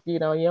 you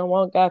don't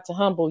want God to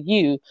humble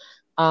you.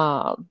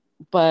 Um,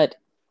 but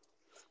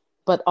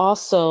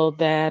also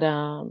that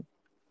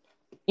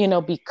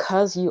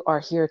because you are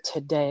here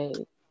today,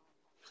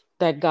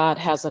 that God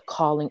has a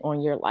calling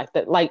on your life.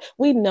 That, like,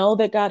 we know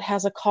that God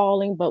has a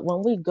calling, but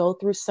when we go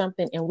through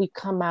something and we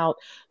come out,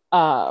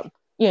 uh,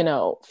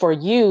 for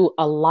you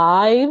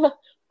alive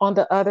on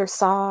the other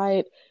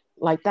side,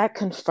 like that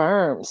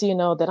confirms,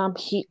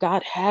 that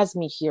God has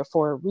me here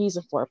for a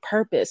reason, for a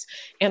purpose.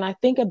 And I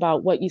think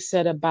about what you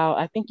said about,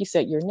 I think you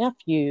said your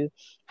nephew,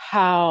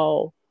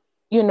 how,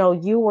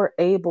 you were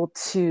able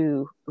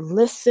to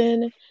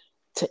listen,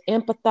 to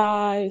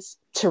empathize,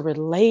 to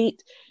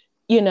relate,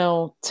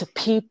 to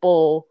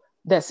people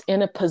that's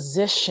in a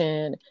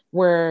position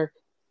where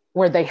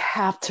they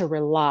have to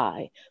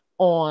rely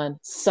on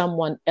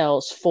someone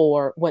else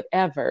for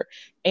whatever.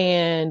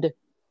 And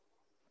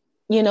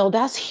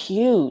that's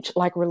huge.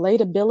 Like,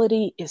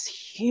 relatability is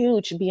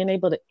huge. Being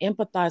able to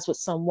empathize with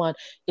someone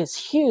is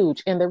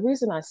huge. And the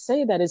reason I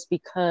say that is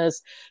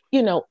because,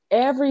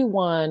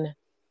 everyone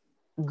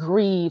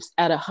grieves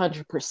at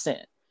 100%.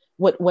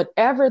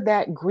 Whatever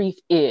that grief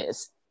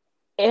is,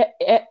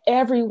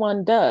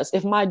 everyone does.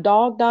 If my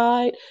dog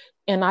died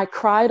and I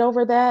cried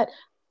over that,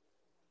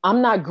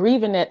 I'm not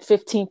grieving at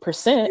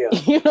 15%. Yeah.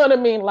 You know what I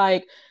mean?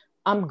 Like,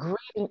 I'm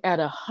grieving at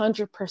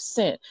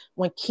 100%.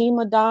 When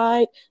Kima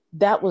died,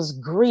 that was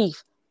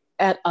grief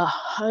at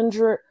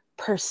 100%.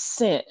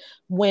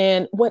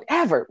 When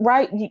whatever,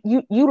 right?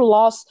 You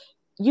lost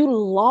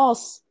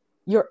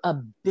your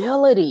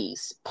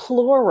abilities,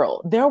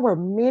 plural. There were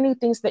many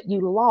things that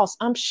you lost.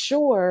 I'm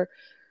sure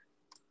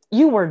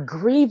you were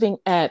grieving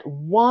at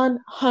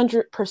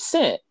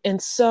 100%.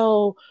 And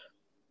so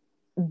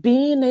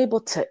being able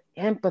to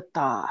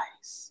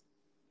empathize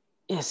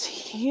is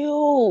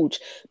huge,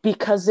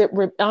 because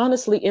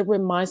honestly, it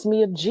reminds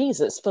me of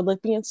Jesus,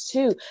 Philippians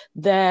 2,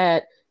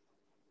 that,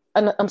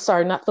 I'm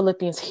sorry, not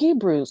Philippians,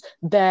 Hebrews,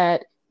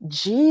 that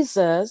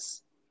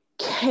Jesus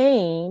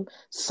came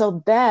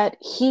so that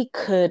he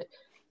could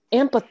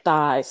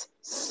empathize,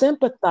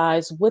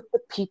 sympathize with the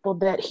people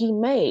that he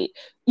made.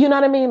 You know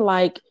what I mean?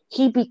 Like,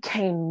 he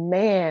became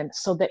man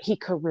so that he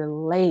could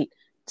relate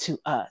to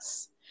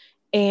us.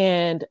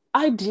 And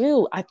I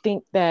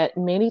think that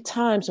many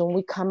times when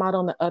we come out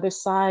on the other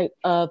side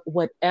of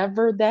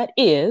whatever that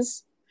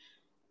is,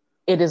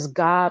 it is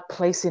God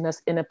placing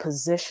us in a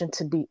position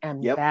to be Yep.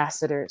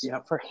 ambassadors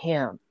Yep. for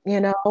him,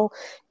 And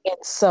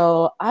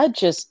so I'm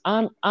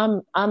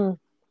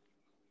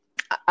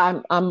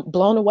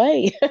blown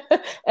away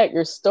at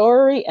your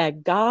story,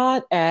 at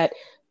God, at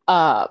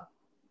uh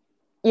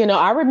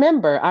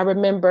I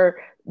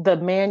remember the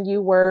man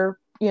you were,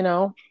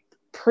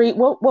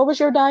 what was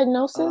your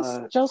diagnosis,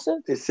 Uh,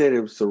 Joseph? it said it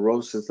was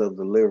cirrhosis of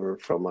the liver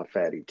from my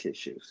fatty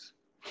tissues.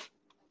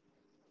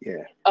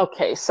 Yeah.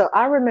 Okay, so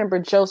I remember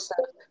Joseph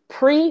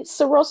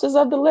pre-cirrhosis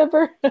of the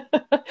liver,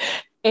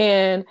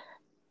 and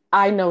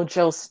I know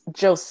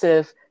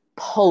Joseph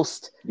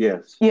post,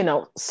 Yes.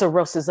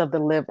 cirrhosis of the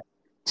liver.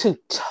 Two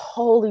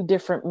totally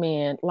different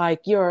men.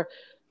 Like, your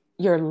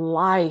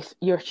life,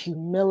 your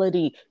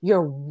humility,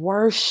 your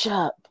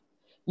worship,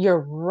 your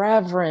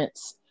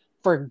reverence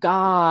for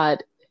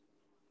God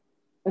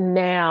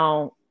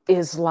now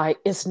is like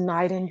it's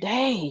night and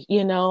day.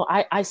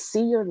 I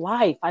see your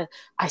life. I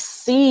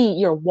see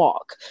your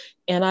walk.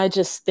 And I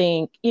just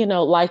think,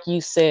 like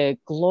you said,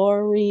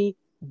 glory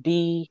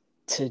be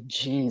to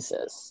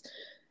Jesus.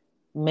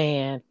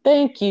 Man,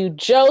 thank you,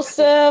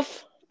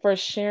 Joseph, for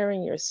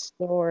sharing your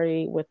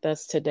story with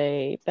us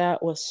today.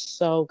 That was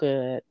so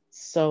good.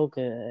 So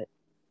good.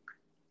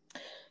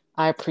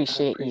 I I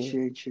appreciate you.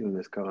 appreciate you,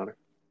 Miss Connor.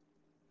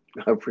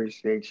 I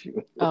appreciate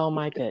you. Oh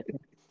my goodness.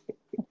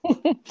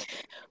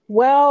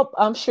 Well,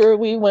 I'm sure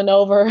we went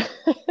over,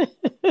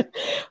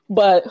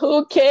 but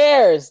who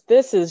cares?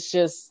 This is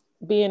just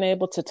being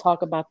able to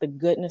talk about the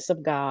goodness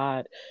of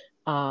God,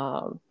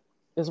 um,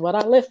 is what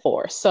I live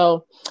for.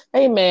 So,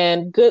 hey,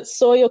 man, good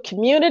soil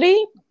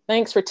community.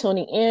 Thanks for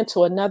tuning in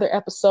to another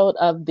episode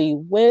of the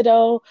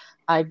Widow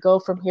I Go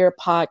From Here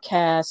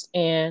podcast.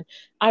 And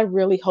I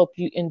really hope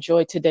you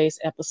enjoyed today's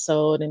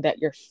episode and that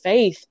your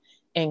faith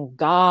in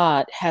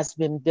God has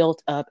been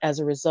built up as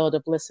a result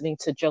of listening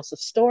to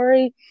Joseph's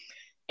story.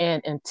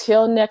 And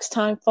until next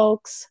time,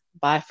 folks,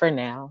 bye for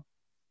now.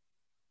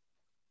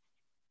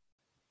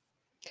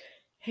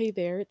 Hey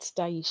there, it's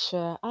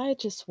Daisha. I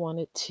just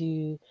wanted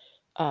to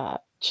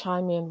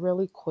chime in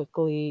really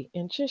quickly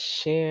and just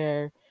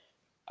share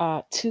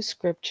two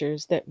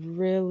scriptures that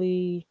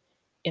really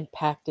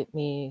impacted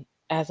me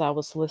as I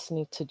was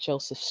listening to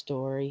Joseph's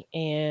story.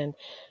 And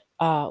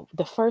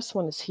the first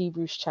one is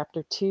Hebrews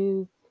chapter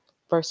 2,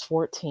 verse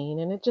 14.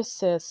 And it just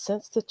says,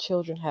 since the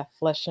children have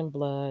flesh and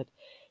blood,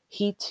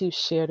 he too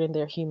shared in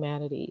their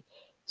humanity,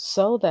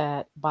 so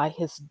that by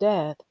his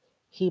death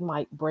he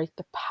might break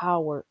the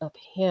power of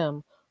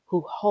him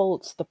who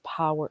holds the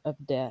power of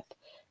death.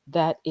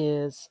 That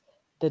is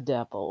the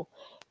devil.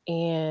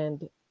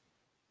 And,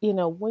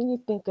 when you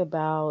think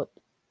about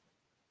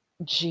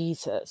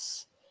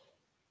Jesus,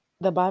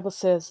 the Bible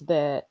says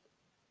that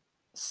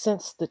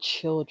since the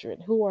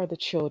children, who are the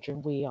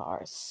children? We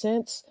are.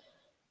 Since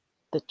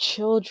the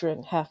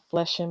children have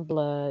flesh and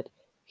blood,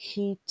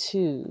 he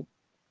too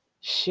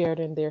shared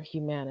in their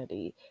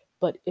humanity.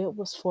 But it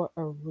was for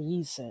a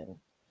reason.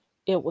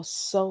 It was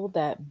so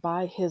that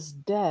by his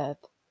death,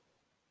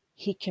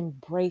 he can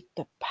break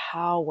the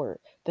power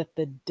that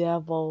the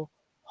devil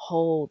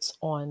holds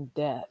on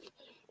death.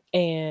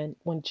 And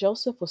when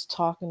Joseph was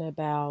talking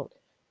about,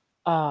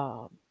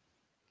 um,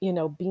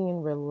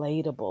 being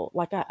relatable,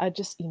 like I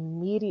just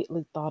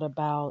immediately thought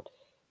about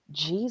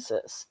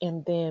Jesus.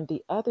 And then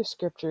the other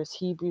scripture is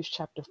Hebrews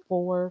chapter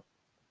 4,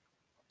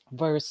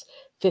 verse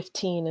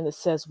 15. And it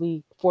says,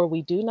 we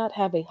do not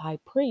have a high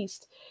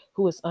priest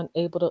who is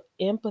unable to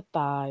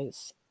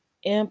empathize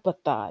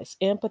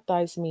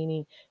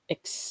meaning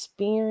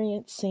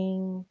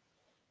experiencing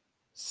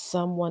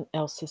someone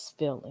else's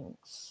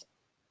feelings.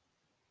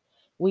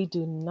 We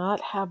do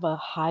not have a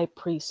high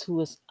priest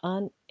who is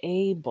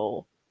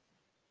unable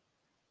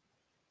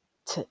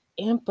to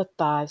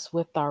empathize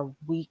with our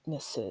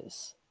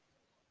weaknesses,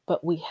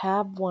 but we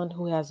have one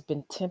who has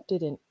been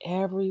tempted in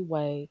every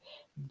way,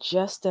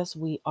 just as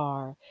we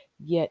are,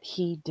 yet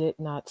he did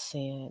not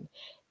sin.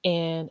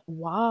 And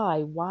why?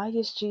 Why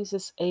is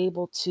Jesus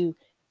able to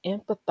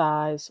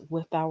empathize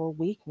with our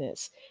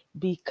weakness?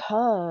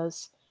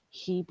 Because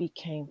he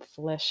became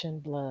flesh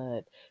and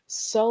blood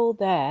so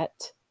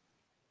that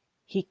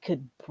he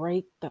could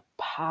break the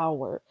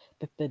power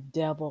that the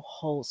devil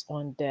holds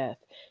on death.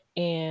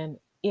 And,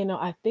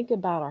 I think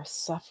about our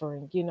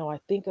suffering. I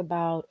think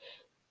about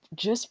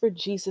just for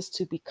Jesus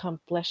to become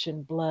flesh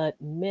and blood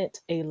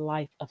meant a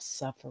life of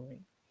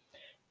suffering.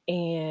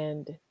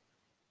 And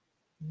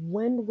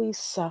when we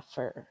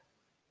suffer,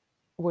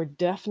 we're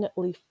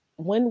definitely,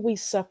 when we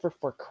suffer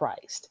for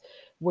Christ,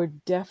 we're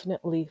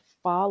definitely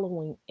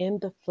following in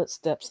the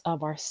footsteps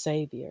of our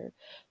Savior.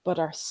 But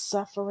our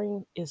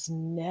suffering is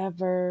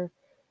never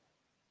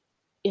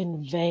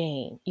in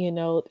vain.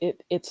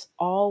 It's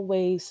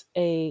always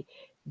a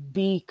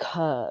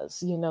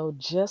because,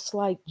 just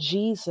like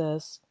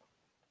Jesus,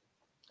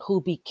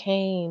 who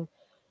became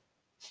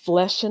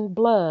flesh and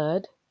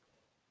blood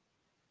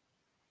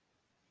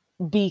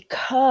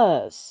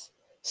because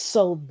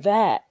so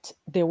that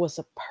there was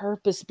a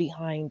purpose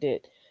behind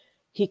it.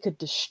 He could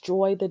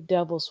destroy the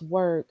devil's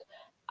work.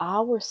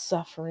 Our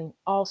suffering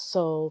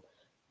also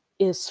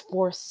is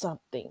for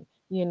something.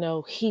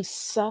 He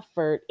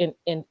suffered and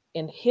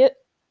hit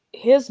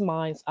his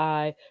mind's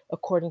eye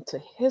according to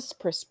his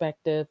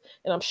perspective.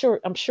 And I'm sure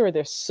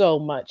there's so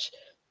much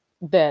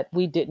that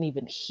we didn't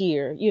even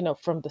hear,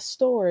 from the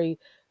story,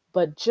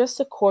 but just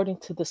according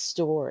to the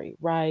story,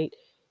 right?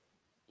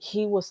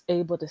 He was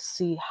able to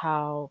see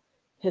how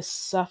his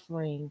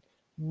suffering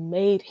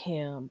made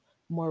him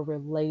more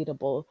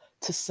relatable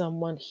to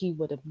someone he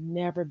would have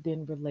never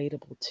been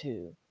relatable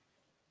to,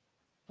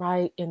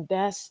 right? And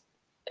that's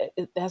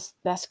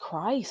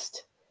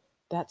Christ.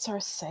 That's our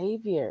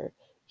Savior.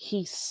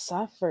 He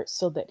suffered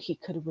so that he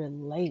could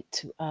relate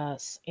to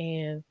us.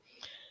 And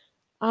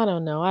I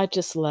don't know, I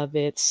just love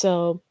it.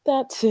 So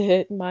that's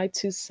it, my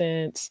 2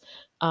 cents.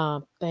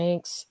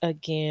 Thanks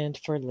again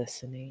for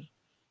listening.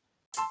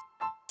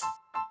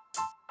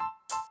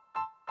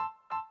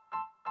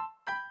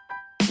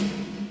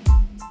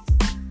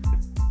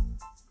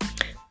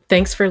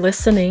 Thanks for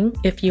listening.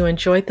 If you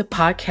enjoyed the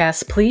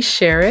podcast, please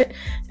share it.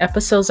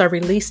 Episodes are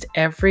released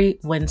every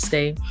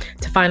Wednesday.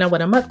 To find out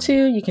what I'm up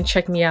to, you can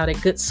check me out at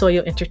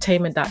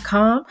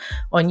goodsoilentertainment.com,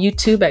 on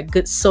YouTube at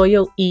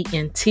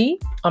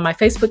goodsoilent, on my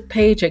Facebook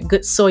page at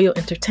Good Soil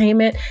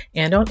Entertainment,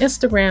 and on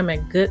Instagram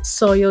at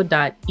goodsoil.ent.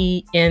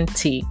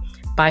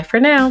 Bye for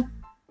now.